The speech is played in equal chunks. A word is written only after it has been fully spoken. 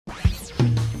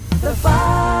The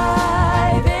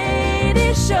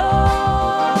 580 Show.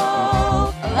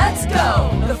 Let's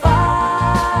go. The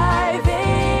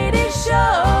 580 Show.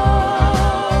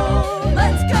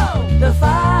 Let's go. The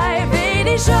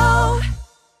 580 Show.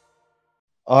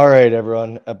 All right,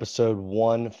 everyone. Episode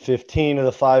 115 of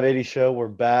the 580 Show. We're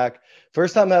back.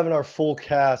 First time having our full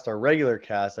cast, our regular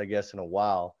cast, I guess, in a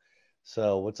while.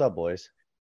 So, what's up, boys?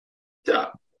 Yeah.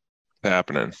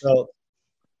 Happening. So,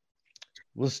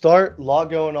 we'll start. A lot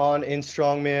going on in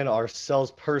Strongman,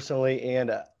 ourselves personally,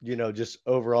 and just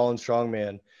overall in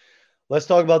Strongman. Let's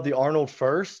talk about the Arnold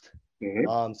first.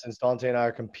 Since Dante and I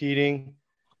are competing.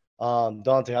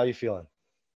 Dante, how you feeling?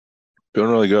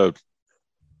 Feeling really good.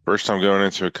 First time going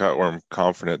into a cut where I'm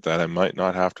confident that I might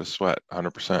not have to sweat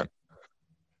 100%.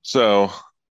 So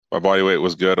my body weight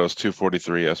was good. I was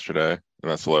 243 yesterday,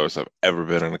 and that's the lowest I've ever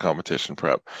been in a competition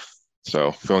prep.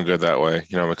 So feeling good that way.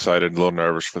 I'm excited, a little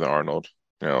nervous for the Arnold.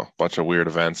 A bunch of weird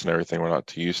events and everything we're not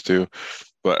too used to.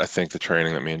 But I think the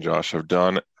training that me and Josh have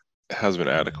done has been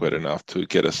adequate enough to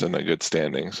get us in a good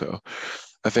standing. So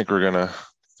I think we're gonna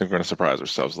surprise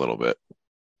ourselves a little bit.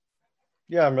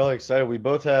 Yeah, I'm really excited. We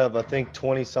both have, I think,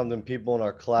 20-something people in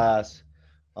our class.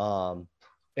 And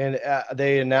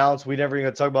they announced, we never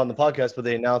even talk about it in the podcast, but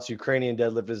they announced Ukrainian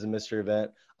deadlift is a mystery event.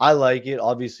 I like it.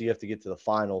 Obviously, you have to get to the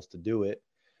finals to do it.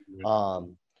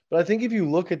 But I think if you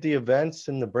look at the events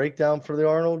and the breakdown for the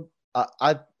Arnold,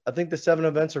 I think the 7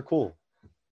 events are cool.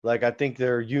 Like, I think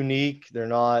they're unique. They're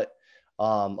not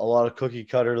a lot of cookie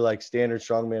cutter, like standard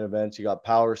strongman events. You got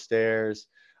power stairs.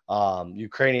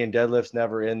 Ukrainian deadlift's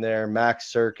never in there.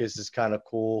 Max Circus is kind of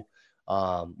cool.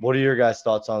 What are your guys'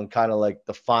 thoughts on kind of like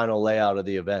the final layout of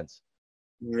the events?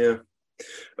 Yeah.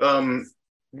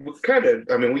 We kind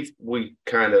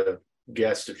of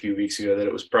guessed a few weeks ago that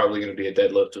it was probably going to be a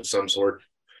deadlift of some sort.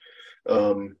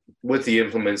 With the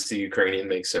implements, the Ukrainian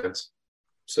makes sense.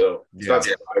 So it's not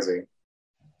surprising.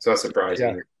 It's not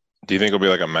surprising. Yeah. Do you think it'll be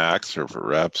like a max or for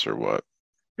reps or what?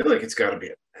 I feel like it's got to be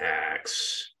a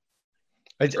max.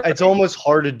 It's almost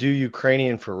hard to do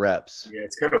Ukrainian for reps. Yeah,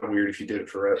 it's kind of weird if you did it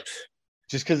for reps.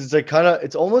 Just because it's like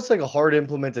it's almost like a hard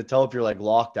implement to tell if you're like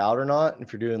locked out or not.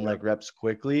 If you're doing like reps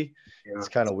quickly, it's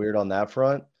kind of weird on that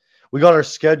front. We got our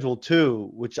schedule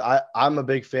too, which I'm a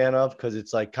big fan of because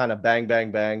it's like kind of bang,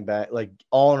 bang, bang, bang, like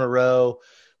all in a row.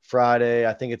 Friday,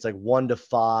 I think it's like 1 to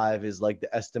 5 is like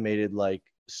the estimated like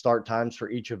start times for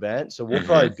each event. So we'll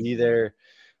probably be there.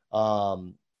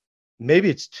 Maybe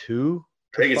it's 2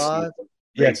 to 5.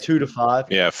 Yeah, 2 to 5.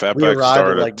 Yeah, Fatback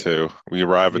started at 2. We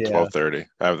arrive at 12:30.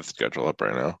 I have the schedule up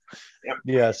right now.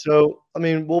 Yeah, so I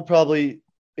mean, we'll probably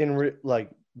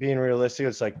being realistic,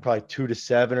 it's like probably 2 to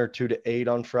 7 or 2 to 8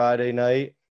 on Friday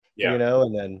night. Yeah,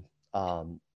 and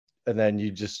then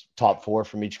you just top 4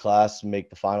 from each class and make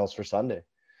the finals for Sunday.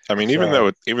 I mean, even though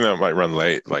it might run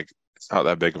late, like it's not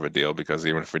that big of a deal because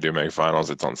even if we do make finals,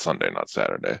 it's on Sunday, not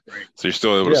Saturday. Right. So you're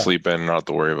still able to sleep in and not have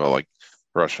to worry about like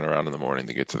rushing around in the morning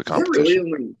to get to the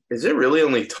competition. Is it really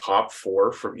only top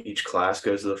 4 from each class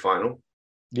goes to the final?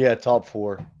 Yeah, top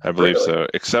 4. I believe so,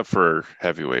 except for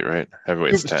heavyweight, right?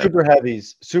 Heavyweight's 10.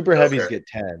 Super heavies get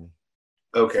 10.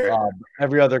 Okay.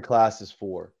 Every other class is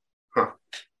 4. Huh.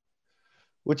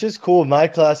 Which is cool. My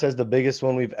class has the biggest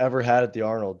one we've ever had at the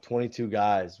Arnold, 22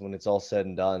 guys when it's all said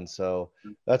and done. So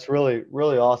that's really,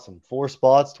 really awesome. 4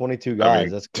 spots, 22 guys. I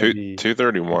mean, that's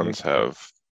 231s have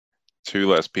 2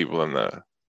 less people than the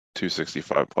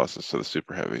 265 pluses, so the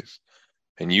super heavies.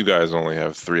 And you guys only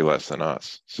have 3 less than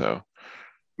us. So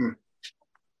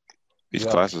these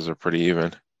classes are pretty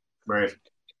even. Right.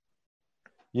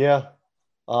 Yeah.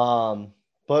 But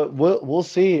we'll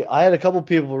see. I had a couple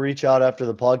people reach out after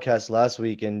the podcast last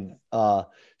week and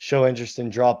show interest in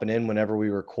dropping in whenever we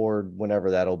record,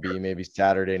 whenever that'll be, maybe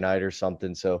Saturday night or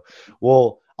something. So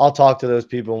I'll talk to those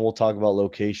people and we'll talk about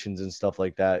locations and stuff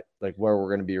like that, like where we're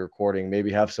going to be recording.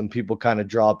 Maybe have some people kind of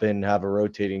drop in and have a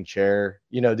rotating chair,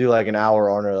 do like an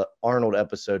hour Arnold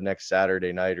episode next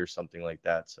Saturday night or something like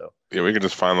that. So yeah, we could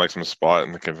just find like some spot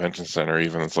in the convention center,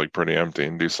 even it's like pretty empty,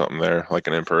 and do something there, like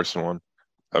an in-person one.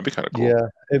 That'd be kind of cool. Yeah,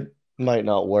 it might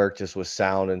not work just with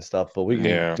sound and stuff, but we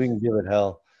can give it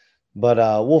hell. But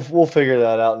we'll figure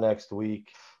that out next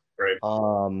week. Right.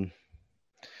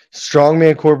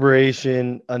 Strongman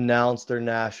Corporation announced their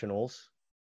nationals.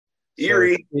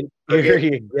 Erie. So, Erie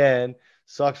again.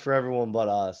 Sucks for everyone but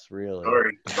us, really.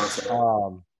 Sorry.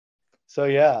 So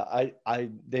yeah,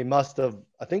 they must have.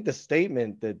 I think the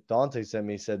statement that Dante sent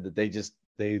me said that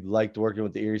they liked working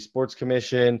with the Erie Sports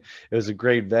Commission. It was a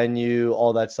great venue,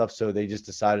 all that stuff. So they just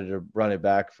decided to run it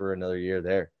back for another year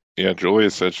there. Yeah, Julia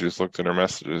said she just looked at her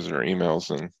messages or emails,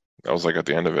 and that was like at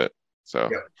the end of it. So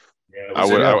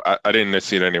Yeah, I didn't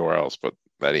see it anywhere else but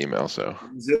that email, so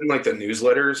was it in like the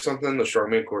newsletter or something, the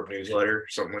Strongman Corp newsletter,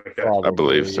 something like that? I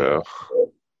believe Probably,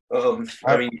 so.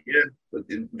 I mean,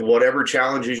 yeah, whatever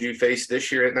challenges you face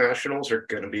this year at nationals are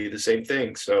going to be the same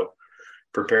thing. So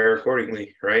prepare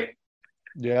accordingly, right?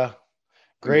 Yeah.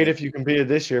 Great if you competed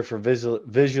this year for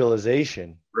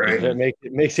visualization. Right.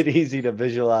 It makes it easy to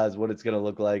visualize what it's going to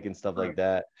look like and stuff like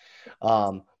that.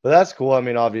 But that's cool. I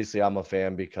mean, obviously, I'm a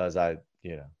fan because I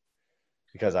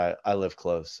live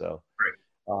close. So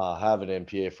have an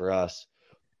MPA for us.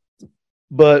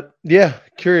 But yeah,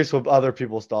 curious what other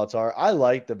people's thoughts are. I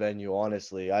like the venue,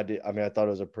 honestly. I mean, I thought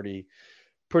it was a pretty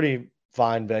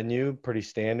fine venue, pretty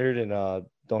standard, and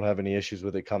don't have any issues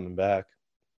with it coming back.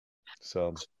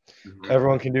 So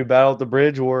everyone can do Battle at the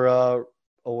Bridge or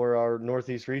our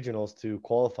Northeast Regionals to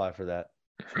qualify for that.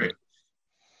 Right.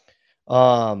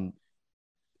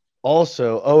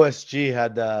 Also, OSG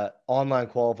had the online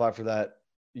qualify for that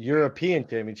European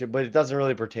Championship, but it doesn't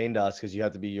really pertain to us because you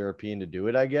have to be European to do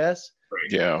it, I guess.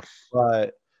 Right. Yeah.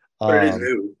 But it is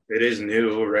new. It is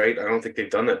new, right? I don't think they've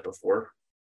done that before.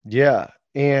 Yeah,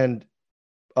 and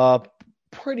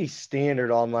pretty standard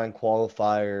online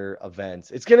qualifier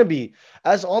events. It's going to be,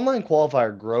 as online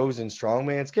qualifier grows in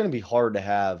strongman, it's going to be hard to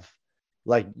have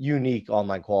like unique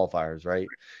online qualifiers, right?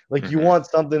 Like you want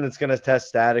something that's going to test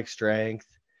static strength.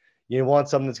 You want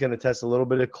something that's going to test a little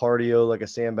bit of cardio, like a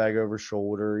sandbag over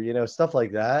shoulder, stuff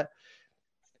like that.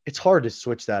 It's hard to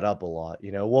switch that up a lot.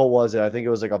 What was it? I think it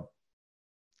was like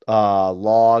a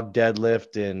log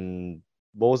deadlift, and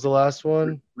what was the last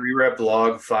one? 3-rep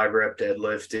log, 5-rep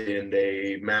deadlift, and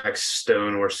a max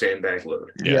stone or sandbag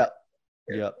load. Yeah.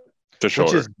 To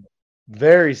shoulder. Which is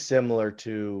very similar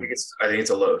to. I think it's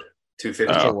a load.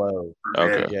 250. It's a load.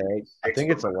 Okay. Yeah, I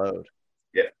think it's a load.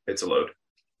 Yeah, it's a load.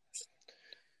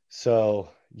 So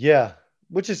yeah,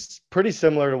 which is pretty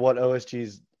similar to what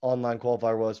OSG's online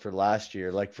qualifier was for last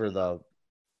year, like for the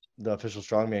official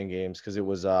strongman games, because it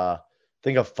was I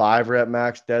think a 5-rep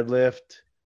max deadlift,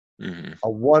 a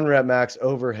 1-rep max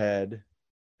overhead,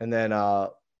 and then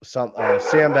some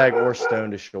sandbag or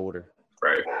stone to shoulder.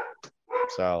 Right.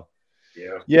 So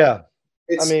yeah.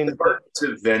 It's hard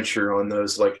to venture on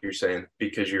those, like you're saying,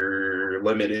 because you're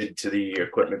limited to the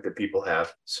equipment that people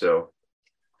have. So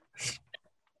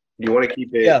you want to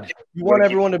keep it. Yeah, you want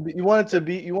everyone to be. You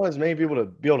want as many people to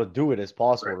be able to do it as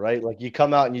possible, right? Like you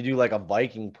come out and you do like a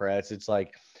Viking press. It's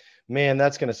like, man,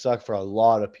 that's gonna suck for a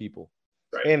lot of people,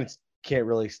 and it can't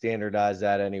really standardize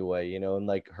that anyway, and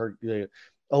like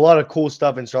a lot of cool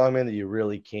stuff in strongman that you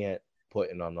really can't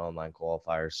put in an online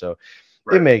qualifier. So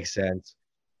it makes sense.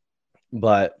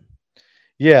 But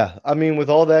yeah, I mean, with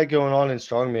all that going on in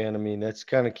strongman, I mean, that's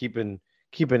kind of keeping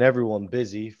everyone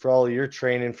busy. For all your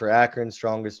training for Akron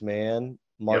Strongest Man,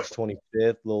 March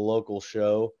 25th, little local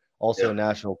show, also a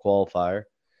national qualifier.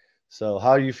 So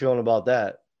how are you feeling about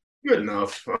that? Good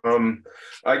enough.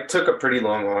 I took a pretty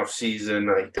long off season.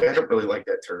 I don't really like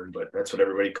that term, but that's what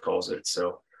everybody calls it.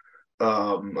 So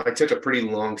I took a pretty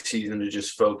long season to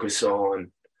just focus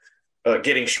on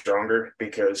getting stronger,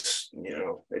 because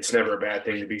it's never a bad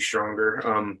thing to be stronger.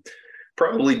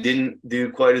 Probably didn't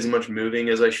do quite as much moving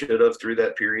as I should have through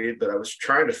that period, but I was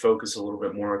trying to focus a little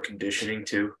bit more on conditioning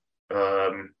too.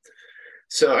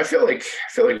 So I feel like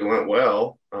it went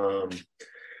well.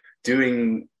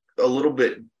 Doing a little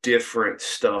bit different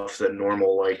stuff than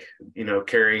normal, like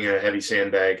carrying a heavy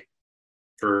sandbag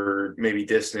for maybe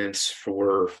distance,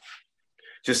 for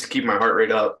just to keep my heart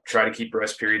rate up, try to keep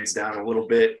rest periods down a little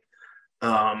bit.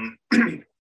 I don't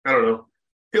know,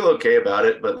 feel okay about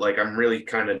it, but like I'm really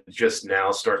kind of just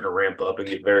now starting to ramp up and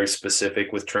get very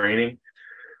specific with training.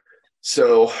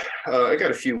 So I got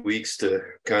a few weeks to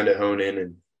kind of hone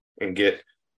in and get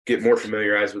more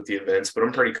familiarized with the events, but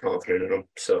I'm pretty confident in them,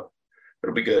 so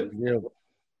it'll be good.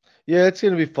 Yeah, it's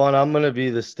gonna be fun. I'm gonna be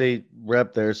the state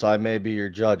rep there, so I may be your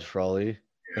judge, Frawley,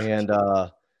 and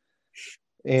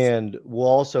we'll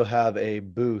also have a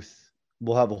booth.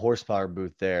 We'll have a horsepower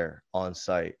booth there on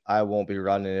site. I won't be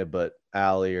running it, but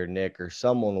Allie or Nick or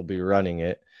someone will be running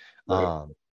it. But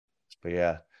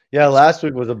yeah, last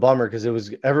week was a bummer because it was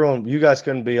you guys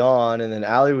couldn't be on, and then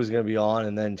Allie was going to be on,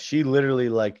 and then she literally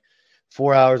like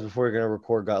 4 hours before you're going to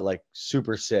record got like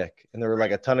super sick, and there were like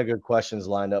a ton of good questions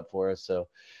lined up for us. So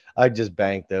I just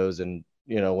banked those, and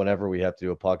whenever we have to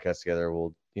do a podcast together,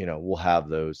 we'll have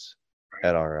those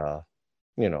at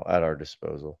our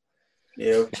disposal.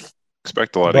 Yeah.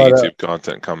 Expect a lot of YouTube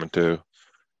content coming too.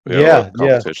 We have a lot of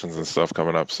competitions and stuff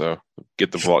coming up, so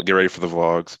get ready for the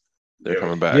vlogs. They're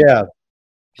coming back. Yeah.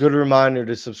 Good reminder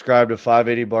to subscribe to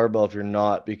 580 Barbell if you're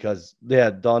not, because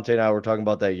Dante and I were talking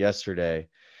about that yesterday.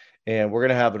 And we're going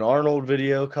to have an Arnold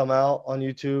video come out on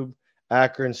YouTube,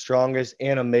 Akron Strongest,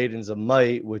 and a Maidens of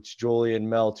Might, which Jolie and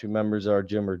Mel, 2 members of our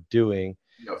gym, are doing.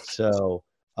 Yep. So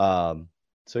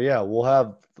yeah, we'll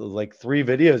have like 3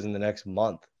 videos in the next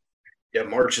month. Yeah,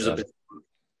 March is a bit.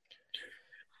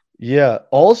 Yeah.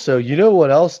 Also, you know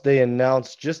what else they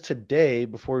announced just today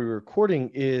before we were recording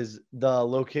is the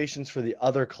locations for the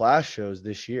other class shows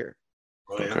this year.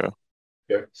 Oh, yeah. Okay.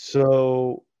 Okay.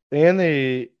 So, and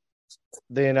they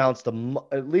announced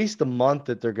at least the month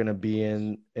that they're going to be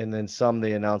in, and then some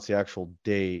they announced the actual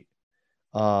date.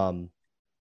 The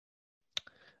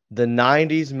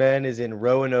 90s men is in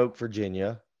Roanoke,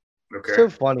 Virginia. Okay. So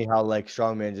funny how like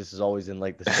strongman just is always in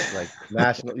like the like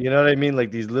national, you know what I mean?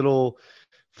 Like these little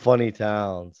funny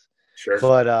towns. Sure.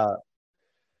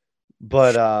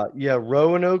 But yeah,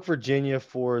 Roanoke, Virginia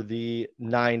for the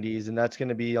 90s, and that's going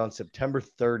to be on September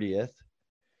 30th.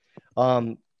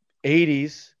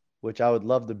 80s, which I would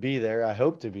love to be there, I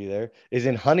hope to be there, is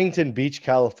in Huntington Beach,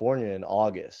 California in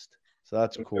August. So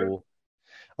that's cool.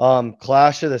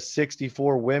 Clash of the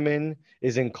 64 women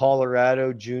is in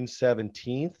Colorado, June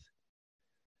 17th.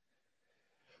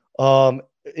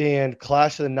 And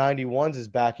Clash of the 91s is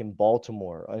back in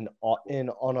Baltimore on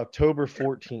October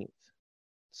 14th.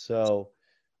 So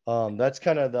that's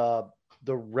kind of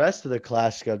the rest of the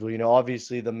clash schedule. You know,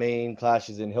 obviously the main clash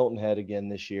is in Hilton Head again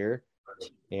this year.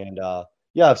 And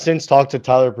yeah, I've since talked to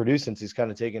Tyler Purdue since he's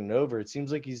kind of taken it over. It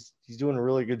seems like he's doing a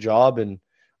really good job, and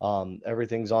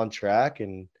everything's on track,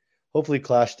 and hopefully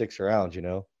clash sticks around, you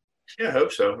know. Yeah, I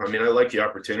hope so. I mean, I like the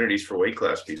opportunities for weight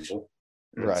class people.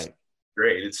 Right.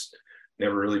 Great. It's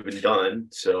never really been done,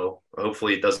 so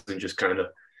hopefully it doesn't just kind of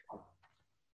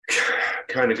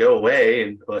go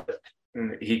away, but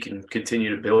he can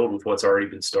continue to build with what's already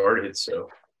been started. So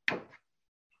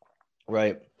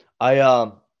right.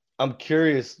 I'm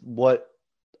curious what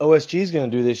OSG is going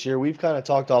to do this year. We've kind of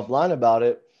talked offline about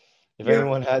it. If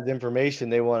anyone has information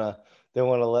they want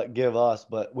to give us,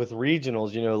 but with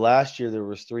regionals, you know, last year there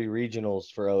was 3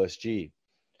 regionals for OSG.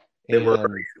 They were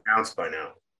already announced by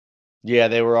now. Yeah,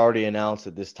 they were already announced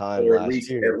at this time last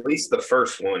year. At least the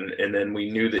first one, and then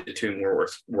we knew that the 2 more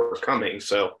were coming.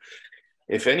 So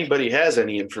if anybody has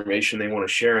any information they want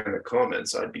to share in the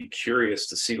comments, I'd be curious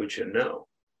to see what you know.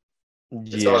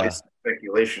 It's obviously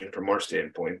speculation from our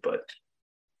standpoint, but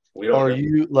we don't know.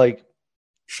 You like,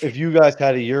 if you guys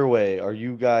had it your way, are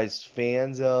you guys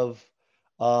fans of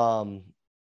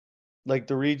like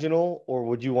the regional, or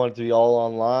would you want it to be all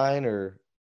online? Or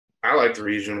I like the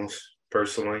regionals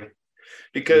personally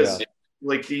because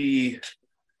like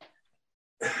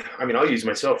I'll use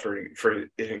myself for an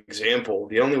example.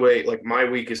 The only way, like, my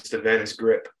weakest event is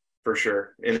grip for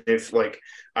sure. And if like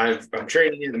I'm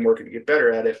training it and working to get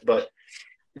better at it, but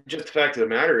just the fact of the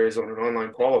matter is, on an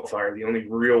online qualifier, the only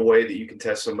real way that you can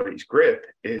test somebody's grip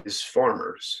is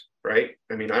farmers, right?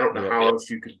 I mean, I don't know how else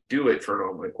you could do it for an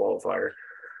online qualifier.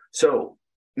 So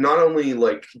not only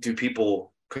like do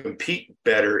people compete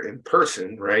better in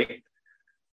person, right?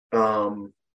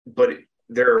 But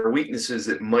there are weaknesses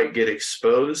that might get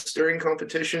exposed during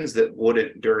competitions that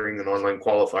wouldn't during an online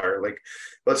qualifier. Like,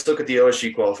 let's look at the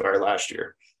OSG qualifier last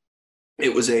year.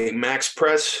 It was a max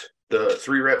press, the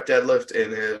 3-rep deadlift,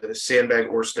 and a sandbag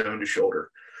or stone to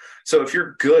shoulder. So if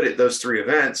you're good at those 3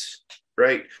 events,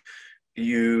 right,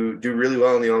 you do really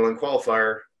well in the online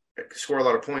qualifier, score a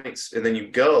lot of points, and then you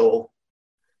go,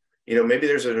 you know, maybe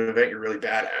there's an event you're really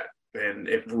bad at, and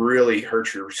it really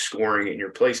hurts your scoring and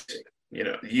your placing. You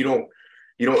know, you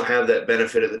don't have that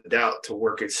benefit of the doubt to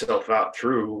work itself out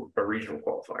through a regional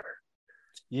qualifier.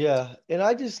 Yeah, and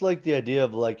I just like the idea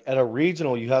of, like, at a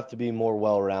regional, you have to be more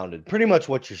well-rounded. Pretty much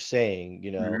what you're saying,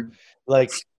 you know.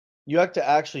 Like, you have to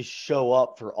actually show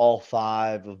up for all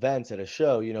 5 events at a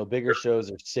show. You know, bigger shows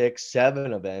are 6,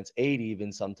 7 events, 8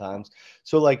 even sometimes.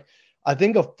 So, like, I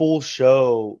think a full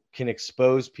show can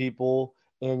expose people,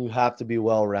 and you have to be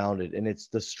well-rounded. And it's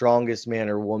the strongest man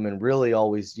or woman really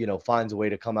always, you know, finds a way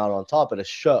to come out on top at a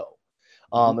show.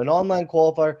 An online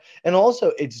qualifier. And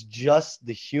also, it's just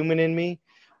the human in me.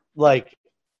 Like,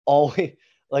 always,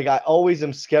 like, I always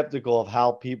am skeptical of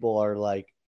how people are, like,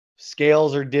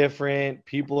 scales are different,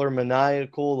 people are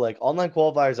maniacal. Like, online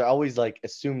qualifiers, I always, like,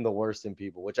 assume the worst in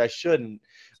people, which I shouldn't,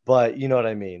 but you know what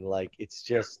I mean? Like, it's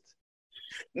just.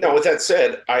 Now, with that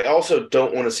said, I also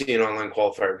don't want to see an online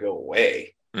qualifier go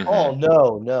away. Oh,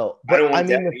 no. But I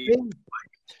mean,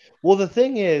 the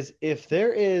thing is, if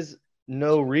there is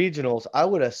no regionals, I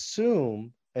would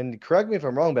assume, and correct me if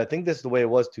I'm wrong, but I think this is the way it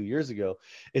was 2 years ago,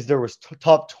 is there was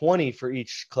top 20 for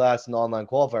each class, and the online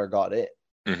qualifier got it.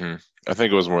 I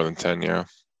think it was more than 10, yeah.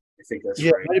 I think that's right.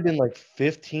 It right. might have been like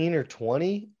 15 or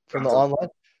 20 from the online,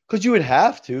 Because you would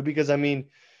have to, because I mean,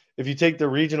 if you take the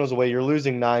regionals away, you're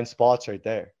losing 9 spots right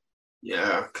there.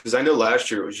 Yeah, because I know last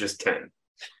year it was just 10.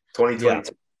 2022. Yeah. was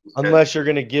 10. Unless you're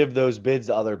going to give those bids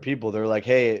to other people. They're like,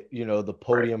 hey, the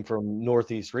podium from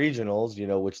Northeast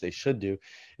Regionals, which they should do,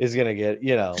 is going to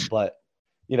get, but,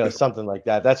 something like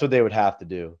that. That's what they would have to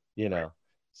do,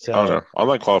 So, I don't know.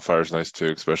 Online qualifier is nice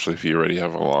too, especially if you already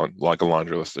have a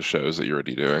laundry list of shows that you're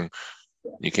already doing.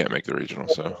 You can't make the regional,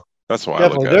 so that's why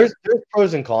definitely I look at it. there's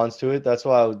pros and cons to it. That's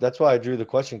why I drew the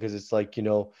question, because it's like,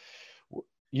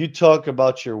 you talk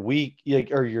about your week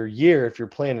or your year if you're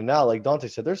planning out, like Dante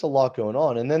said, there's a lot going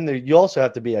on, and then you also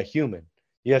have to be a human.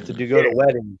 You have to go to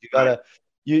weddings. You gotta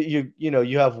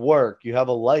you have work, you have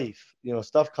a life.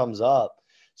 Stuff comes up.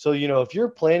 So if you're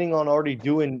planning on already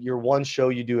doing your one show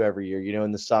you do every year,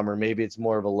 in the summer, maybe it's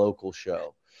more of a local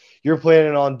show. You're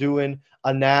planning on doing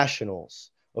a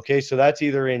nationals. Okay, so that's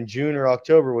either in June or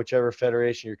October, whichever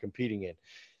federation you're competing in.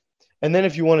 And then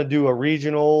if you want to do a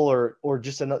regional or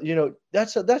just another,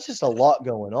 that's just a lot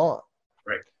going on.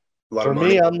 Right. A lot For of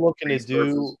money, me, I'm looking to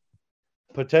resources. do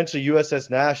potentially USS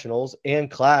Nationals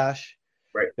and Clash.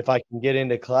 Right. If I can get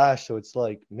into Clash. So it's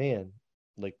like, man,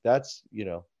 like that's,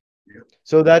 Yeah.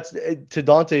 So that's to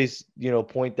Dante's,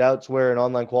 point, that's where an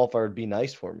online qualifier would be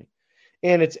nice for me.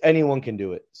 And it's anyone can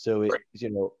do it. So it, Right.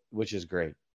 Which is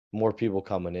great. More people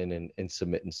coming in and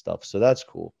submitting stuff. So that's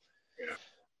cool. Yeah.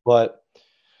 But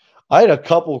I had a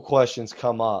couple of questions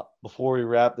come up before we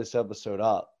wrap this episode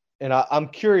up. And I'm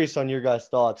curious on your guys'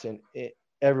 thoughts and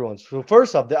everyone's. So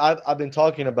first off, I've been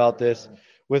talking about this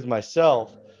with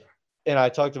myself, and I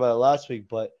talked about it last week,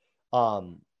 but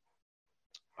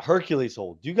Hercules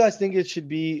hold. Do you guys think it should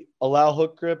be allow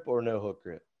hook grip or no hook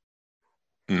grip?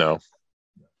 No.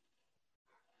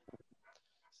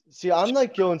 See, I'm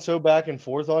like going so back and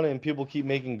forth on it, and people keep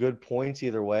making good points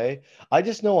either way. I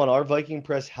just know on our Viking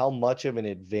press how much of an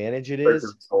advantage it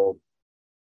is.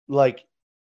 Like,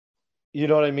 you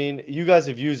know what I mean? You guys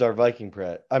have used our Viking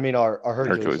press. I mean, our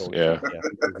Hercules hold. Yeah.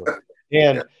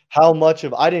 And how much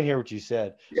of, I didn't hear what you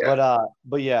said, Yeah.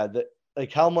 but yeah,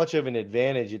 like how much of an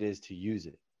advantage it is to use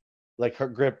it, like her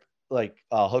grip, like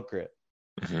hook grip.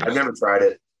 Mhm. I've never tried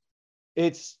it.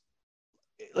 It's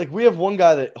like we have one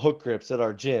guy that hook grips at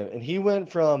our gym, and he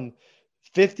went from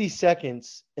 50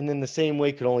 seconds and then the same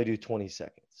weight could only do 20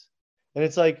 seconds. And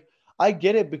it's like, I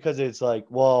get it, because it's like,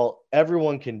 well,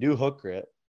 everyone can do hook grip.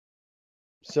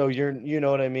 So you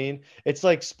know what I mean? It's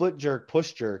like split jerk,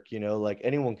 push jerk, like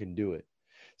anyone can do it.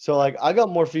 So like I got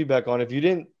more feedback on it. If you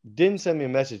didn't send me a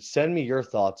message, send me your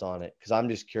thoughts on it, because I'm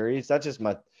just curious. That's just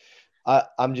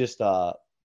I'm just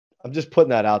putting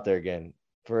that out there again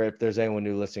for if there's anyone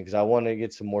new listening, because I want to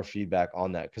get some more feedback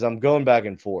on that, because I'm going back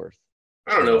and forth.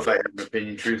 I don't know if I have an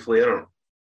opinion, truthfully. I don't know.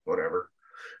 Whatever.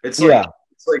 It's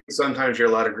like sometimes you're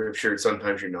allowed a grip shirt,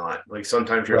 sometimes you're not. Like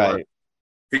sometimes you're allowed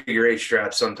figure 8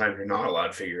 straps, sometimes you're not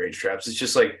allowed figure 8 straps. It's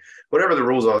just like whatever the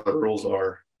rules are, the rules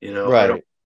are. Right.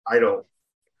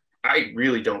 I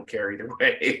really don't care either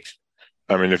way.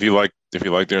 I mean, if you like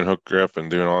doing hook grip and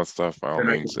doing all that stuff, by all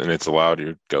means, and it's allowed,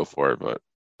 you go for it. But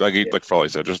like Frawley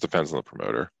said, it just depends on the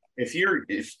promoter. If you're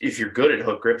good at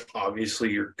hook grip,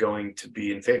 obviously you're going to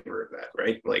be in favor of that,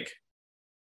 right? Like,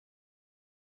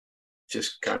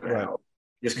 just kind of how.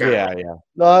 Yeah.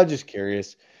 No, I'm just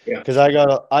curious. Yeah. Because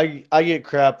I get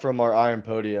crap from our Iron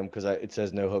Podium because it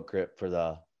says no hook grip for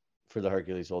the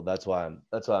Hercules hold. That's why I'm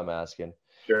asking.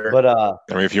 Sure. But I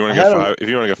mean, if you want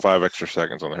to get 5 extra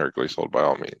seconds on the Hercules hold, by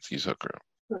all means, use hook grip.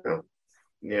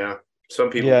 Yeah. Some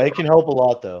people. Yeah, it can help a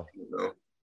lot though. No.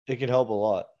 It can help a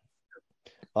lot.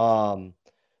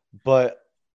 But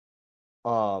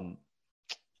I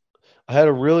had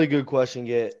a really good question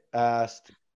get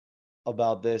asked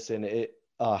about this, and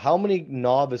how many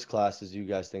novice classes do you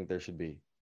guys think there should be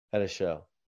at a show?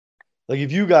 Like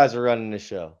if you guys are running a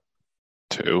show.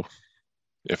 2,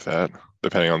 if that,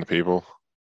 depending on the people.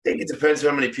 I think it depends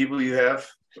how many people you have.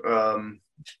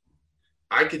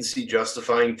 I can see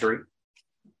justifying 3.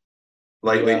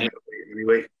 Lightweight,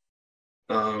 heavyweight.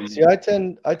 See, I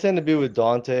tend to be with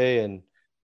Dante and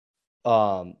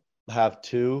have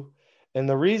 2. And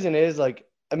the reason is, like,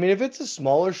 I mean, if it's a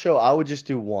smaller show, I would just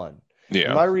do 1. Yeah.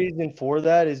 And my reason for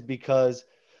that is because,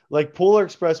 like, Polar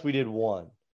Express, we did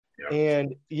 1. Yeah.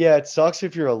 And, yeah, it sucks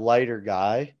if you're a lighter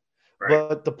guy. Right.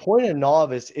 But the point of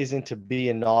novice isn't to be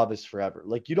a novice forever.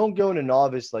 Like, you don't go into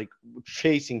novice, like,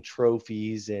 chasing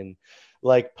trophies and,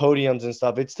 like, podiums and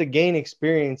stuff. It's to gain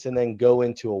experience and then go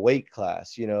into a weight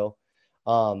class,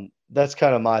 That's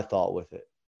kind of my thought with it.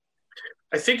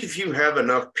 I think if you have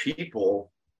enough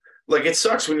people, like, it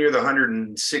sucks when you're the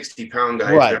 160-pound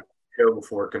guy Right. show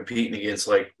before competing against,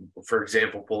 like, for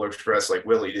example, Polar Express, like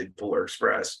Willie did Polar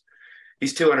Express.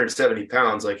 he's 270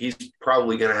 pounds. Like, he's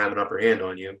probably going to have an upper hand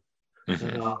on you.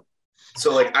 Mhm.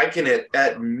 So, like, I can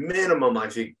at minimum, I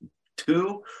think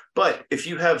 2. But if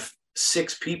you have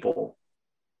 6 people,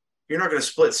 you're not going to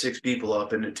split 6 people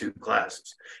up into 2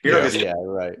 classes. You're not going to split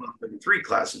right. them up into 3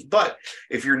 classes. But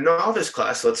if your novice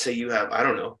class, let's say you have, I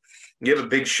don't know, you have a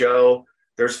big show,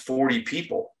 there's 40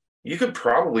 people, you could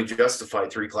probably justify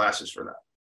 3 classes for that.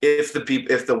 If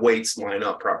the weights line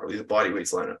up properly, the body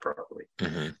weights line up properly.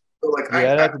 Mhm. So, like,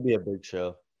 Yeah, it'd have to be a big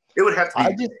show. it would have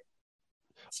to be.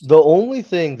 The only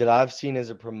thing that I've seen as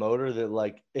a promoter that,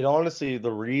 like, it honestly,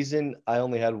 the reason I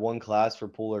only had 1 class for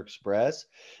Polar Express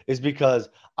is because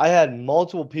I had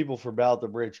multiple people for Battle at the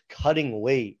Bridge cutting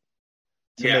weight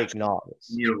to make novice.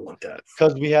 You don't want that.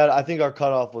 Because I think our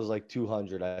cutoff was like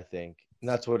 200, I think. And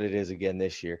that's what it is again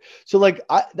this year. So, like,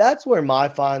 that's where my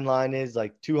fine line is,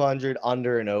 like 200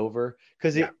 under and over,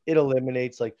 because it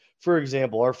eliminates, like, for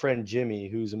example, our friend Jimmy,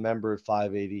 who's a member at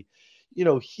 580,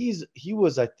 he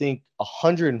was, I think,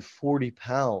 140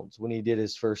 pounds when he did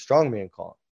his first strongman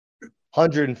comp.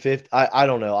 150. I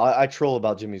don't know. I troll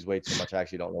about Jimmy's weight so much. I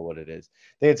actually don't know what it is.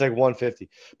 I think it's like 150.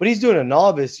 But he's doing a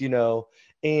novice,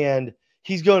 and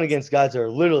he's going against guys that are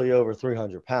literally over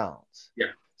 300 pounds. Yeah.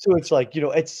 So it's like,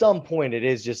 at some point it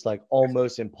is just like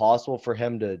almost impossible for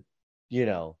him to,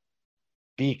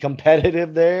 be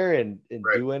competitive there and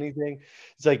do anything.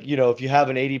 It's like, if you have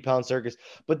an 80-pound circus.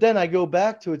 But then I go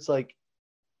back to, it's like,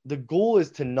 the goal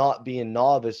is to not be a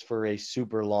novice for a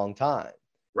super long time.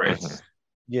 Right.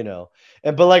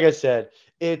 But like I said,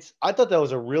 I thought that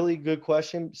was a really good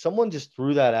question. Someone just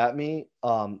threw that at me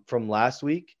from last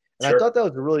week. And I thought that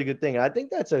was a really good thing. And I think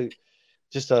that's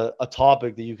just a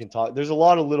topic that you can talk. There's a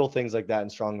lot of little things like that in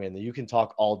strongman that you can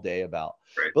talk all day about.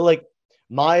 Right. But, like,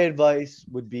 my advice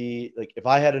would be, like, if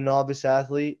I had a novice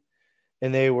athlete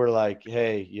and they were like,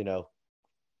 hey,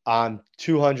 I'm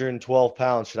 212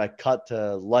 pounds, should I cut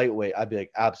to lightweight? I'd be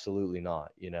like, absolutely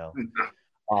not,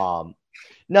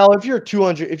 Now, if you're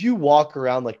 200, if you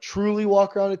truly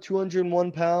walk around at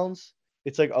 201 pounds,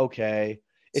 it's like, okay,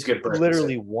 it's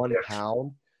literally 1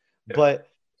 pound. Yeah. But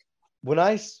when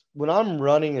I'm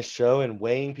running a show and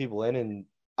weighing people in, and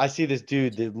I see this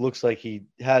dude that looks like he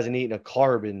hasn't eaten a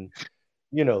carb in,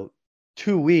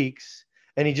 2 weeks,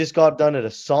 and he just got done at a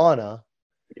sauna.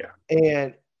 Yeah.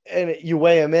 And you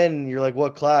weigh him in and you're like,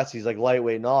 what class? He's like,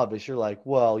 lightweight novice. You're like,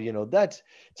 well, it's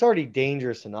already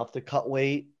dangerous enough to cut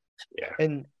weight. Yeah.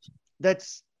 And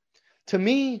that's, to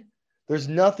me, there's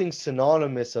nothing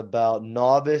synonymous about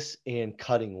novice and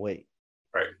cutting weight.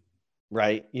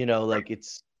 Right.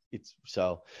 It's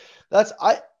so that's,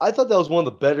 I thought that was one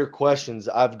of the better questions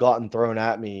I've gotten thrown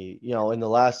at me, in the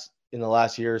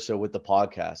last year or so with the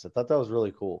podcast. I thought that was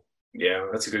really cool. Yeah,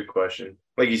 that's a good question.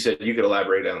 Like you said, you could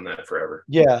elaborate on that forever.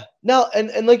 Yeah. Now,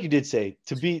 and like you did say,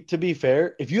 to be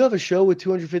fair, if you have a show with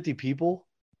 250 people,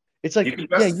 it's like,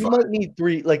 you might need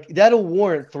 3. Like, that'll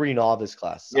warrant 3 novice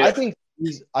classes. Yeah. I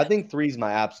think 3 is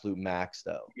my absolute max,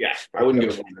 though. Yeah, I wouldn't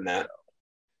go more than that.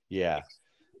 Yeah.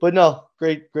 But no,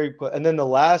 great. And then the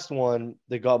last one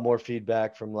that got more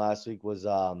feedback from last week was,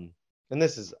 and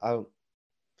this is,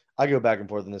 I go back and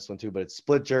forth on this one too, but it's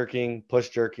split jerking, push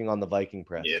jerking on the Viking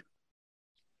press.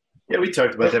 Yeah, we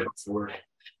talked about that before.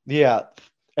 Yeah.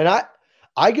 And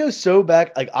I go so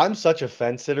back, like, I'm such a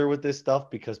fence sitter with this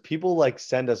stuff because people, like,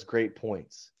 send us great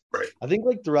points. Right. I think,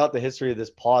 like, throughout the history of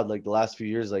this pod, like, the last few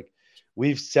years, like,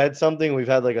 we've said something, we've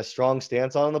had, like, a strong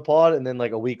stance on the pod, and then,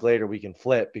 like, a week later we can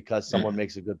flip because someone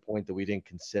makes a good point that we didn't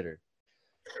consider.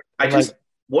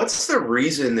 What's the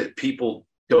reason that people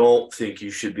don't think you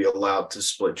should be allowed to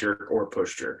split jerk or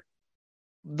push jerk?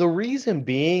 The reason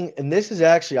being, and this is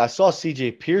actually, I saw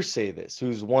CJ Pierce say this,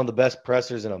 who's one of the best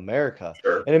pressers in America.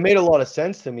 Sure. And it made a lot of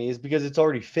sense to me, is because it's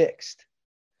already fixed.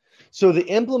 So the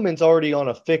implement's already on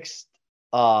a fixed,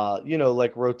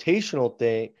 like, rotational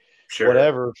thing,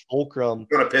 whatever, fulcrum.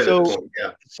 So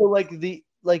like the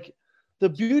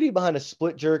beauty behind a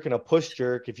split jerk and a push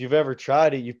jerk, if you've ever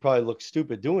tried it, you've probably looked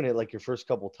stupid doing it like your first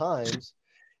couple times,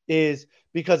 is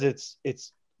because it's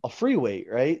a free weight,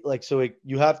 right? Like, so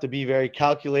you have to be very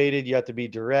calculated. You have to be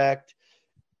direct,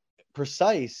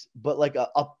 precise. But like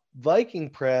a Viking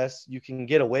press, you can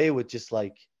get away with just,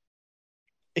 like,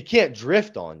 it can't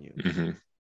drift on you. Mm-hmm.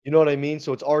 You know what I mean?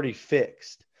 So it's already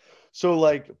fixed. So,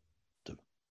 like,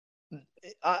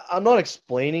 I'm not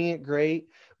explaining it great,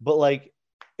 but, like,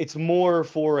 it's more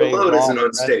for the load isn't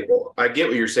unstable. I get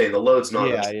what you're saying. The load's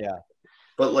not unstable. Yeah.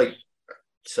 But, like,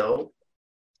 so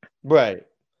right.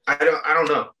 I don't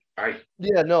know.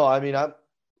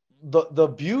 The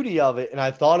beauty of it, and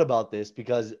I thought about this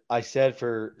because I said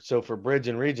for Bridge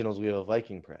and regionals we have a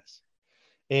Viking press,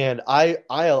 And I'm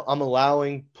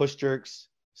allowing push jerks,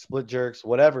 split jerks,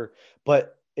 whatever.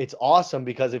 But it's awesome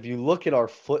because if you look at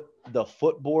the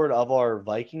footboard of our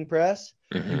Viking press,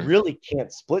 you Mhm. really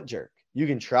can't split jerk. You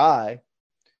can try,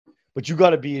 but you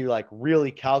got to be like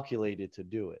really calculated to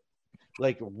do it.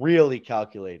 Like really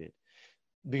calculated.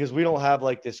 Because we don't have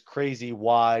like this crazy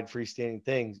wide freestanding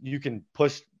thing. You can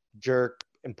push jerk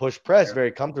and push press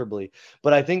very comfortably.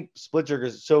 But I think split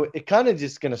jerkers, so it kind of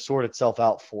just going to sort itself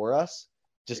out for us,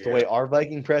 just the way our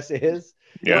Viking press is.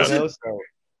 Yeah. You know? So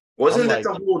Wasn't I'm that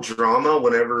the whole drama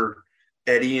whenever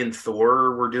Eddie and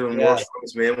Thor were doing Yeah. World's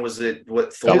Strongest Man? Was it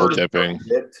what Thor Double was dipping.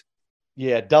 dipped?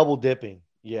 yeah, double dipping.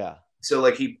 Yeah. So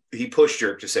like he push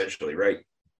jerked essentially, right?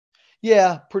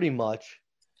 Yeah, pretty much.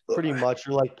 Pretty much.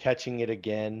 You're like catching it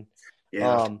again.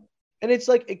 Yeah. And it's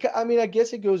like, I mean, I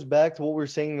guess it goes back to what we were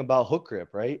saying about hook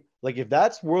grip, right? Like if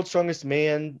that's World's Strongest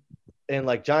Man and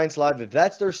like Giants Live, if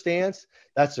that's their stance,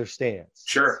 that's their stance.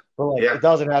 Sure. But like Yeah. it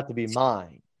doesn't have to be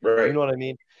mine. Right. You know what I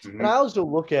mean? Mhm. And I also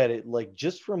look at it like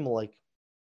just from like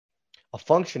a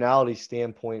functionality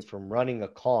standpoint from running a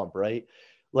comp, right?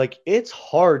 Like it's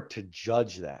hard to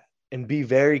judge that and be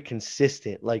very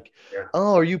consistent. Like, Yeah.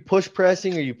 oh, are you push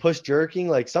pressing? Are you push jerking?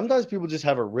 Like sometimes people just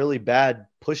have a really bad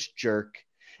push jerk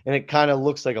and it kind of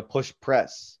looks like a push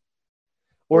press.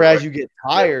 Or Right. as you get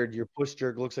tired, your push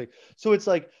jerk looks like. So it's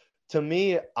like, to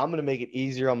me, I'm going to make it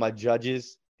easier on my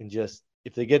judges and just,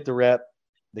 if they get the rep,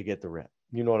 they get the rep.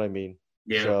 You know what I mean?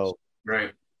 Yeah. So,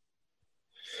 Right.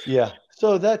 yeah.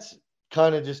 So that's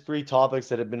kind of just 3 topics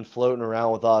that have been floating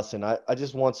around with us. And I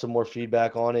just want some more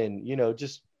feedback on it and, you know,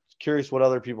 just curious what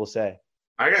other people say.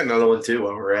 I got another one too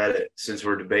while we're at it, since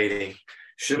we're debating.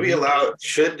 Should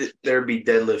Mm-hmm. there be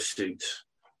deadlift suits?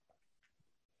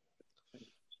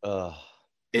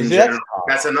 In See, that's general,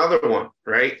 that's another one,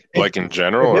 right? Like in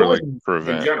general If it or like was- for In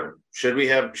event? general,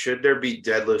 should there be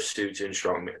deadlift suits in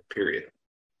strongman? Period.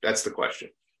 That's the question.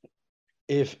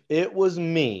 if it was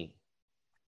me,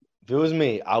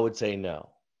 I would say no.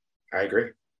 I agree.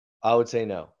 I would say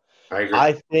no. I agree.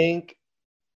 I think,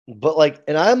 but like,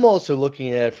 and I'm also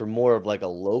looking at it from more of like a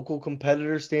local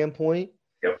competitor standpoint.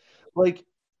 Yep. Like,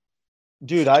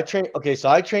 dude, I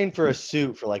trained for a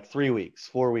suit for like 3 weeks,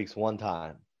 4 weeks, one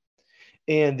time.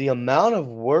 And the amount of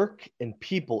work and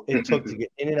people it took to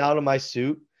get in and out of my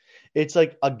suit, it's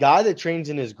like a guy that trains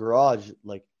in his garage,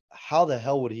 like, how the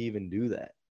hell would he even do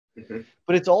that? Mhm.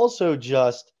 But it's also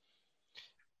just,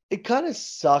 it kind of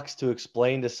sucks to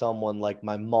explain to someone like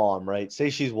my mom, right? Say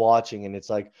she's watching and it's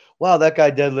like, wow, that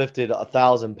guy deadlifted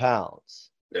 1,000 pounds.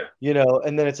 Yeah. You know,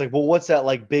 and then it's like, well, what's that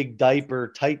like big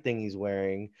diaper tight thing he's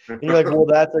wearing? And you're like, well,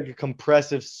 that's like a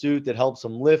compressive suit that helps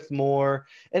him lift more.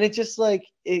 And it's just like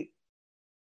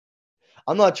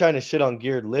I'm not trying to shit on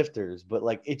geared lifters, but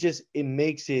like it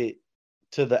makes it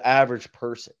to the average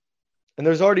person. And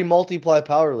there's already multiply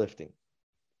powerlifting.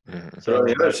 Mhm. So on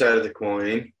the other side of the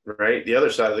coin, right? The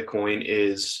other side of the coin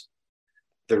is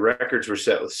the records were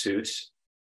set with suits.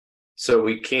 So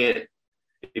we can't,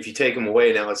 if you take them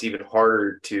away now, it's even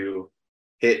harder to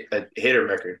hit a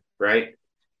record, right?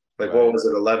 Like what Right. was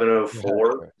it,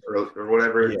 11:04 or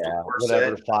whatever? Yeah, Thor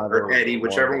whatever. said? 5 Or Eddie,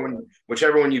 whichever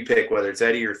one you pick, whether it's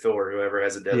Eddie or Thor, whoever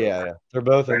has a deadlift. Yeah, they're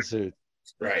both in suits.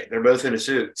 Right. They're both in a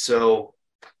suit. So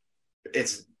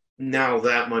it's now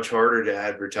that much harder to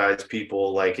advertise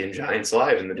people like in Giants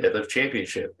Live in the deadlift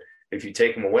championship. If you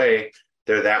take them away,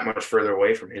 they're that much further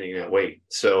away from hitting that weight.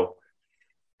 So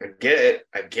I get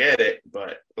it.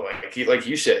 But like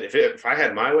you said, if I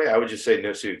had my way, I would just say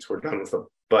no suits. We're done with them.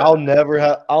 But I'll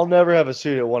never have a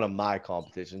suit at one of my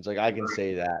competitions. Like I can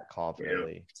say that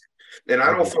confidently. and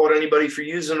I don't fault anybody for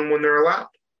using them when they're allowed.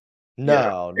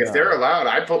 No, If they're allowed,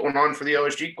 I put one on for the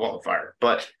OSG qualifier.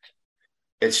 But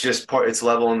it's just it's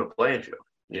level in the playing field,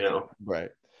 you know. right.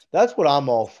 That's what I'm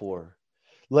all for.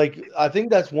 Like I think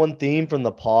that's one theme from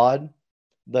the pod,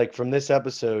 like from this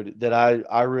episode that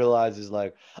I realize is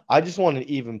like I just want an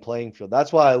even playing field.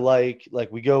 That's why I like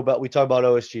we talk about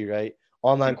OSG, right?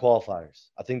 Online qualifiers.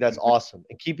 I think that's awesome.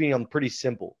 And keeping them pretty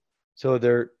simple. So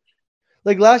they're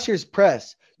like last year's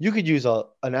press, you could use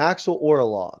an axle or a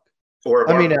log. Or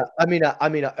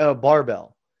a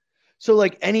barbell. So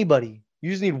like anybody,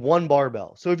 you just need one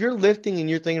barbell. So if you're lifting and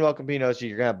you're thinking about competing OSG,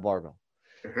 you're gonna have a barbell.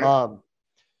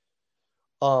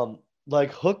 Mhm.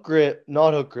 Like hook grip,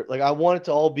 not hook grip. Like I want it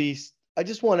to all be. I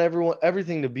just want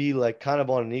everything to be like kind of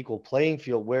on an equal playing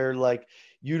field where like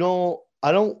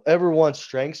I don't ever want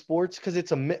strength sports because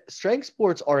strength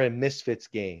sports are a misfits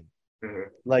game. Mhm.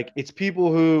 Like it's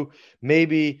people who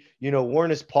maybe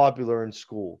weren't as popular in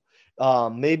school.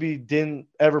 Maybe didn't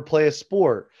ever play a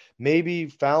sport, maybe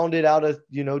found it out of,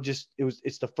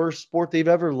 it's the first sport they've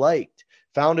ever liked,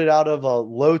 found it out of a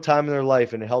low time in their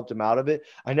life and it helped them out of it.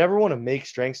 I never want to make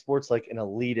strength sports like an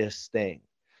elitist thing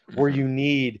where you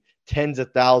need tens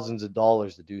of thousands of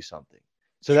dollars to do something.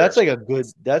 So that's like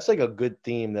a good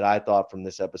theme that I thought from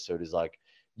this episode is like,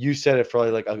 you said it for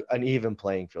like an even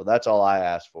playing field. That's all I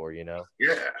asked for, you know?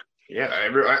 Yeah.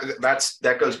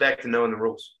 That goes back to knowing the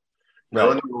rules.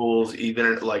 Knowing the rules,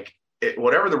 even like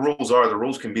whatever the rules are, the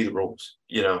rules can be the rules,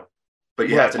 you know. But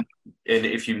you have to, and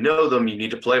if you know them, you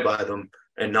need to play by them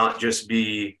and not just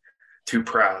be too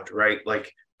proud, right?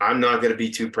 Like I'm not going to be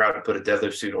too proud to put a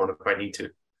deadlift suit on if I need to,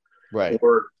 right?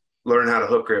 Or learn how to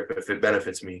hook grip if it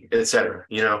benefits me, etc.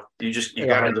 You know, you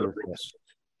got to know the rules.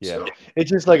 Yeah. So.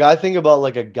 It's just like I think about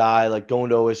like a guy like going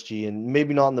to OSG and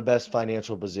maybe not in the best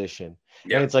financial position.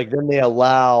 Yeah. And it's like then they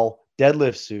allow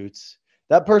deadlift suits.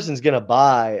 That person's going to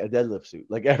buy a deadlift suit.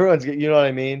 Like everyone's, you know what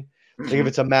I mean? Like if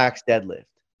it's a max deadlift,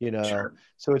 you know? Sure.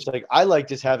 So it's like I like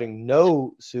just having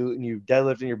no suit and you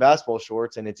deadlift in your basketball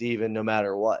shorts and it's even no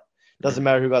matter what. Doesn't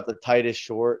matter who got the tightest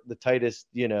the tightest,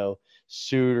 you know,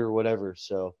 suit or whatever.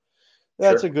 So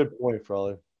that's a good point,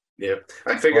 Frawley. Yeah,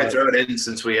 I figured I'd throw it in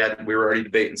since we were already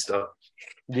debating stuff.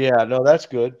 Yeah, no, that's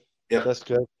good. Yeah, that's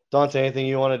good. Dante, anything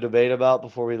you want to debate about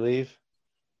before we leave?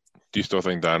 Do you still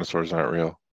think dinosaurs aren't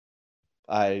real?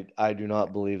 I do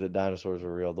not believe that dinosaurs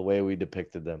are real the way we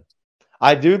depicted them.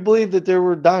 I do believe that there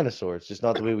were dinosaurs, just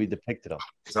not the way we depicted them.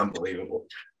 It's unbelievable.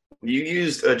 You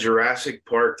used a Jurassic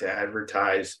Park to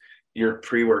advertise your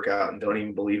pre-workout and don't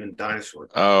even believe in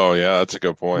dinosaurs. Oh yeah, that's a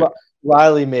good point.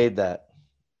 Riley made that.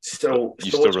 So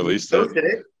you still released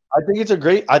it? I think it's a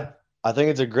great. I think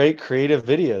it's a great creative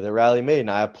video that Riley made, and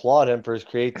I applaud him for his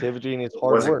creativity and his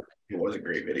hard work. It was a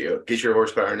great video. Get your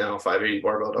horsepower now, 580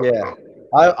 barbell. Yeah,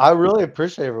 I really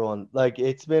appreciate everyone. Like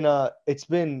it's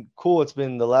been cool. It's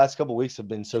been the last couple of weeks have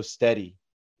been so steady.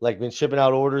 Like been shipping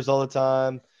out orders all the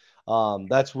time.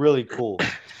 That's really cool. I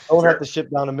don't have to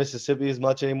ship down to Mississippi as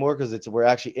much anymore because we're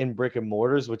actually in brick and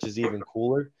mortars, which is even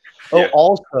cooler. Oh,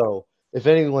 also. If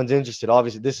anyone's interested,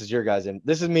 obviously this is your guys'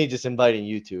 this is me just inviting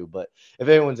you two, but if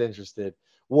anyone's interested,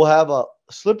 we'll have a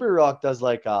Slippery Rock does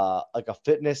like a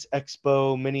fitness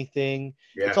expo mini thing.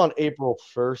 Yeah. It's on April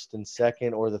 1st and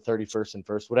 2nd or the 31st and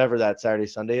 1st, whatever that Saturday,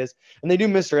 Sunday is. And they do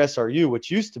Mr. SRU, which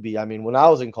used to be, I mean, when I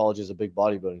was in college, it was a big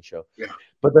bodybuilding show. Yeah.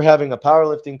 But they're having a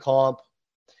powerlifting comp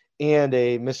and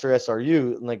a Mr.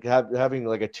 SRU, like having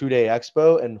like a 2-day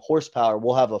expo and horsepower.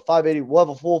 We'll have a 580, we'll have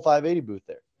a full 580 booth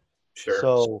there. Sure.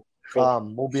 So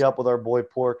we'll be up with our boy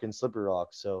Pork and Slippery Rock.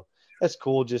 So that's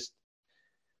cool. Just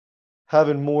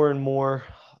having more and more,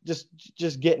 just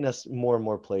getting us more and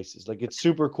more places. Like it's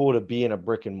super cool to be in a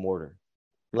brick and mortar.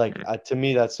 Like to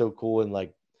me, that's so cool. And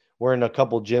like we're in a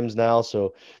couple gyms now.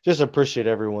 So just appreciate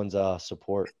everyone's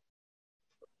support.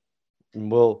 And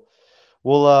we'll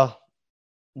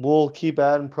keep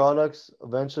adding products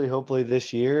eventually, hopefully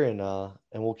this year. And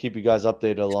we'll keep you guys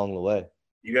updated along the way.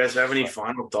 You guys have any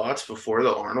final thoughts before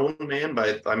the Arnold, man?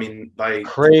 By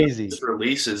crazy this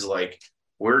release is like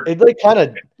I kind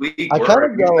of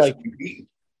got like,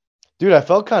 dude, I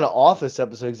felt kind of off this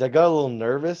episode because I got a little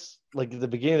nervous. Like at the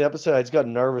beginning of the episode, I just got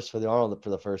nervous for the Arnold for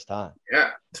the first time.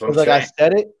 Yeah, because like I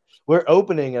said it, we're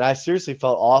opening, and I seriously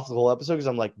felt off the whole episode because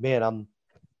I'm like, man,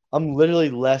 I'm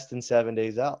literally less than 7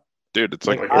 days out. Dude, it's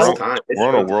like we're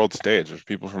on a world stage. There's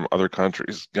people from other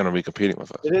countries gonna be competing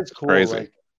with us. It is cool. Crazy.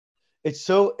 Like, it's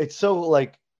so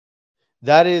like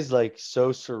that is like so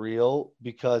surreal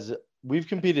because we've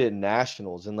competed at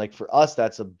nationals and like for us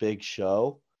that's a big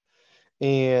show,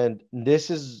 and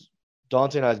this is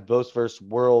Dante and I's both first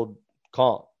world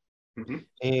comp. Mm-hmm.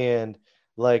 And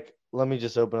like let me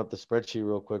just open up the spreadsheet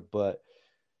real quick, but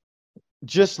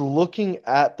just looking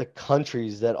at the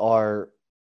countries that are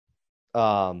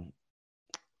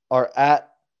at,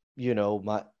 you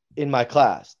know, in my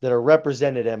class that are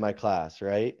represented in my class,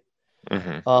 right?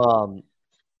 Mm-hmm.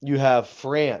 You have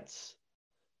France,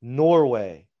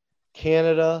 Norway,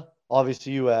 Canada,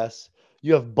 obviously US.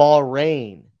 You have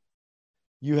Bahrain.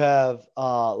 You have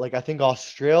like I think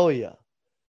Australia.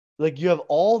 Like you have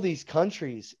all these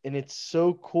countries, and it's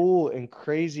so cool and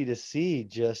crazy to see.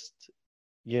 Just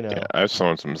you know, yeah, I've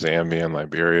seen some Zambia and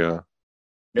Liberia,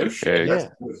 UK,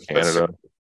 Canada.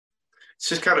 It's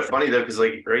just kind of funny though, because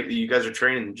like right, you guys are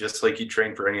training just like you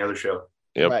train for any other show.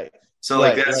 Yep. Right. So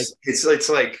like that's it's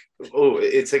like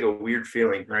it's like a weird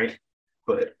feeling, right?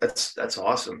 But that's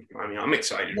awesome. I mean, I'm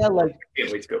excited. Yeah, like I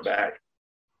can't wait to go back.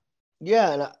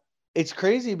 Yeah, and it's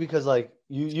crazy because like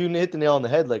you hit the nail on the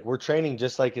head. Like we're training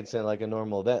just like it's in like a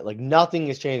normal event. Like nothing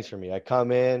has changed for me. I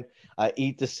come in, I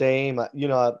eat the same.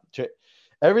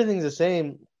 Everything's the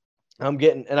same. I'm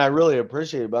getting, and I really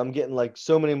appreciate it, but I'm getting like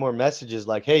so many more messages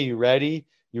like, hey, you ready?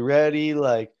 You ready?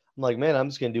 Like, I'm like, man, I'm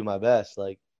just gonna do my best.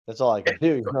 Like that's all I can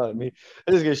do. You know what I mean?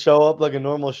 I'm just gonna show up like a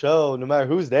normal show, no matter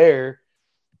who's there.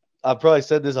 I've probably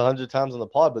said this 100 times on the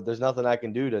pod, but there's nothing I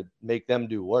can do to make them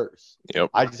do worse. Yep.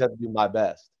 I just have to do my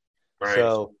best. Right.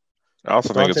 So I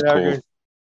also think it's Dante and I are cool. gonna-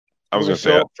 I was we're gonna show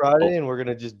say, up Friday, and we're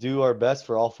gonna just do our best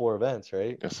for all 4 events,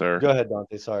 right? yes, sir. Go ahead,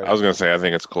 Dante. Sorry. I was gonna say I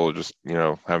think it's cool. Just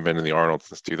haven't been to the Arnold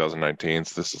since 2019,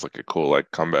 so this is like a cool like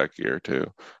comeback year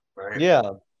too. Right. Yeah,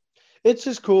 it's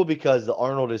just cool because the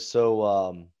Arnold is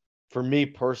so. For me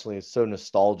personally, it's so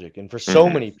nostalgic, and for so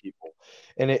Mhm. many people,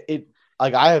 and it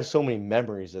like I have so many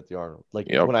memories at the Arnold. Like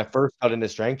Yep. when I first got into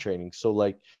strength training, so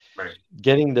like Right.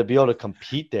 getting to be able to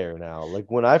compete there now.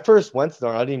 Like when I first went to the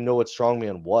Arnold, I didn't even know what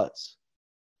strongman was.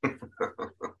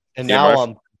 And Yeah, now my-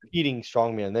 I'm competing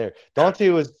strongman there. Dante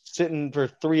was sitting for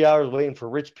 3 hours waiting for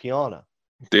Rich Piana.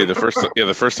 Dude, the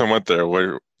first time I went there, we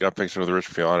got a picture with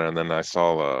Rich Piana, and then I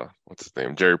saw what's his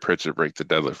name, Jerry Pritchett break the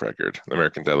deadlift record, the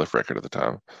American deadlift record at the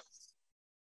time.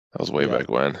 That was way Yeah. back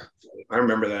when. I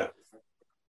remember that.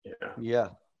 Yeah. Yeah.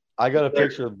 I got a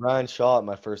picture of Brian Shaw at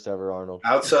my first ever Arnold.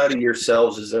 Outside of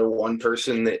yourselves, is there one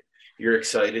person that you're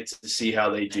excited to see how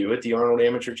they do at the Arnold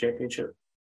Amateur Championship?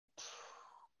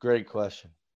 Great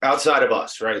question. Outside of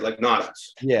us, right? Like not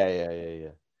us. Yeah.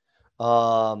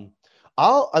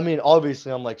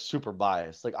 Obviously I'm like super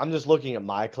biased. Like I'm just looking at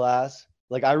my class.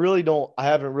 Like I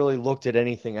haven't really looked at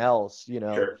anything else,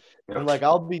 Sure. Yeah. And like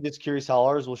I'll be just curious how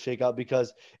ours will shake out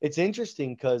because it's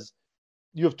interesting because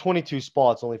you have 22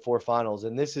 spots, only 4 finals,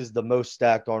 and this is the most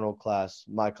stacked Arnold class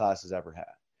my class has ever had.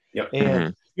 Yep.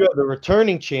 And you have the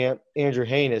returning champ, Andrew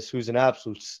Haynes, who's an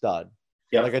absolute stud.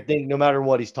 Yep. Like I think no matter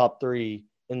what, he's top 3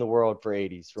 in the world for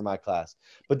 80s for my class.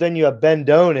 But then you have Ben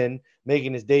Donen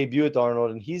making his debut at the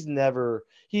Arnold, and he's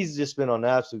just been on an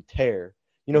absolute tear.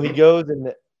 He goes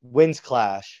and wins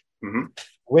Clash, Mhm.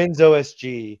 wins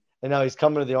OSG, and now he's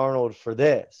coming to the Arnold for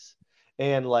this.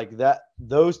 And like that,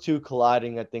 those two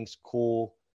colliding, I think is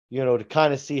cool, to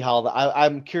kind of see how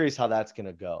I'm curious how that's going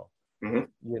to go, Mhm.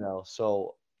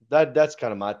 so that's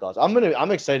kind of my thoughts.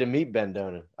 I'm excited to meet Ben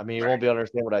Donen. I mean, he won't be able to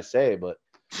understand what I say, but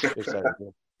excited.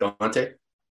 Dante?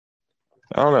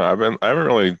 I don't know. I haven't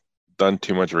really done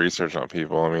too much research on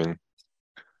people. I mean,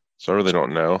 so I really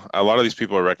don't know. A lot of these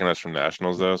people are recognized from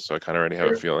nationals though, so I kind of already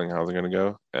have a feeling how they're gonna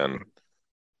go. And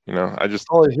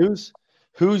Ollie,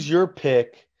 who's your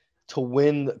pick to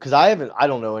win? Because I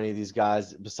don't know any of these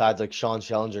guys besides like Sean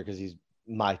Schellinger because he's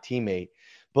my teammate.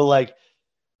 But like,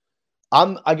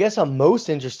 I guess I'm most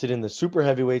interested in the super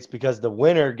heavyweights because the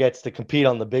winner gets to compete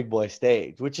on the big boy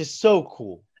stage, which is so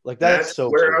cool. Like that's so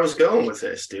where cool. I was going with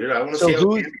this, dude. I want to So see how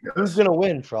Camby who's does. gonna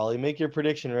win, Frawley? Make your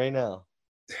prediction right now.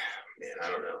 Man,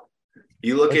 I don't know.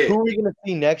 You look Like, at who are we gonna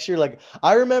see next year? Like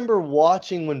I remember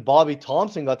watching when Bobby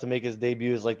Thompson got to make his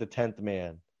debut as like the 10th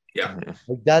man. Yeah.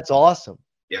 Like that's awesome.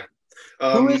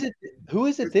 um, Who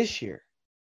is it this year?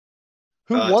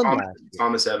 Who won Thomas, last year?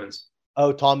 Thomas Evans.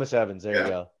 Oh, Thomas Evans. There Yeah.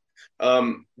 you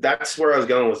go. That's where I was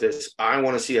going with this. I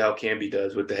want to see how Camby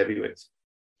does with the heavyweights.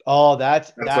 Oh,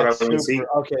 that's what I wanna see. super.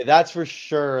 Okay, that's for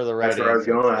sure the right That's where I was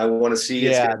answer. going. I want to see.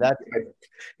 Yeah,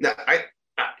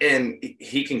 and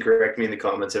he can correct me in the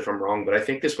comments if I'm wrong, but I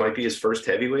think this might be his first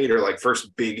heavyweight or like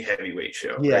first big heavyweight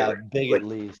show. Yeah, right? big Like, at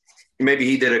least. maybe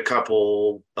he did a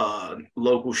couple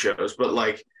local shows, but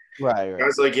like Right. I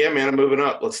was like, yeah, man, I'm moving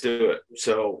up. Let's do it.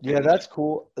 So Yeah, that's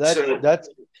cool. That's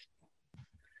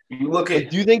you look like,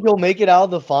 at. do you think he'll make it out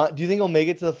of the final? Do you think he'll make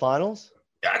it to the finals?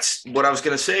 That's what I was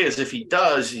gonna say. Is if he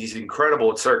does, he's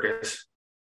incredible at circus,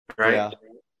 right? Yeah.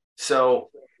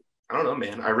 So I don't know,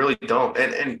 man. I really don't.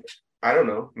 And I don't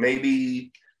know.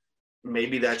 Maybe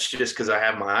that's just because I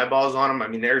have my eyeballs on him. I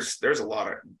mean, there's a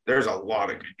lot of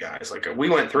good guys. Like we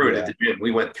went through it at the gym.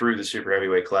 We went through the super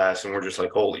heavyweight class, and we're just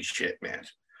like, holy shit, man!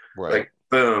 Right. Like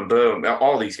boom, boom.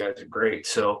 All these guys are great.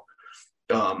 So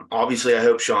obviously, I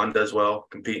hope Sean does well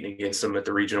competing against them at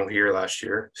the regional here last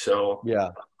year. So Yeah.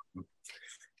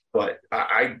 but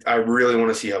I really want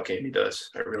to see how Camby does.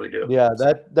 I really do. Yeah,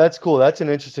 that's cool. That's an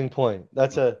interesting point.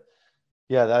 That's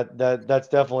that's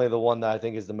definitely the one that I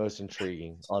think is the most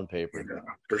intriguing on paper. Yeah,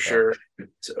 for sure.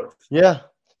 So Yeah,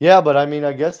 but I mean,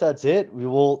 I guess that's it.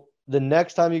 The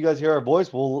next time you guys hear our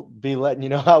voice, we'll be letting you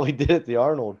know how we did at the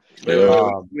Arnold. we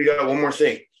got one more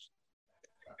thing.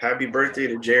 Happy birthday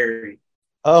to Jerry.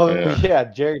 Oh Yeah. yeah,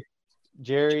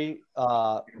 Jerry.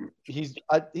 He's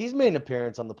made an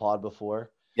appearance on the pod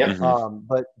before. Yep.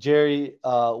 But Jerry,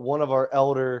 one of our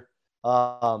elder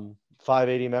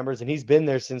 580 members, and he's been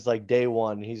there since like day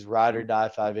one. He's ride or die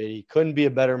 580. Couldn't be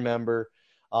a better member.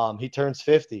 He turns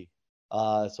 50.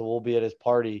 So we'll be at his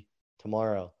party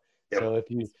tomorrow. Yep. So if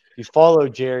you follow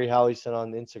Jerry Howison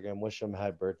on Instagram, wish him a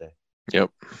happy birthday.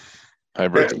 Yep. Happy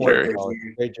birthday, Thank Jerry.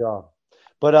 you. Great job.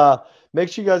 But make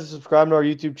sure you guys subscribe to our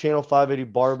YouTube channel, 580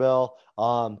 Barbell.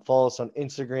 Follow us on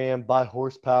Instagram, buy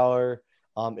horsepower.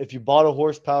 If you bought a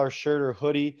horsepower shirt or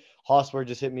hoodie, Hossware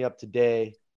just hit me up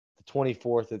today, the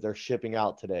 24th, that they're shipping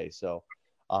out today. So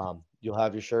you'll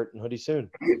have your shirt and hoodie soon.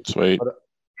 Sweet. But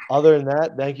other than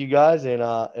that, thank you guys, and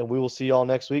we will see y'all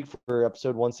next week for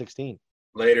episode 116.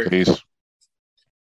 Later. Peace.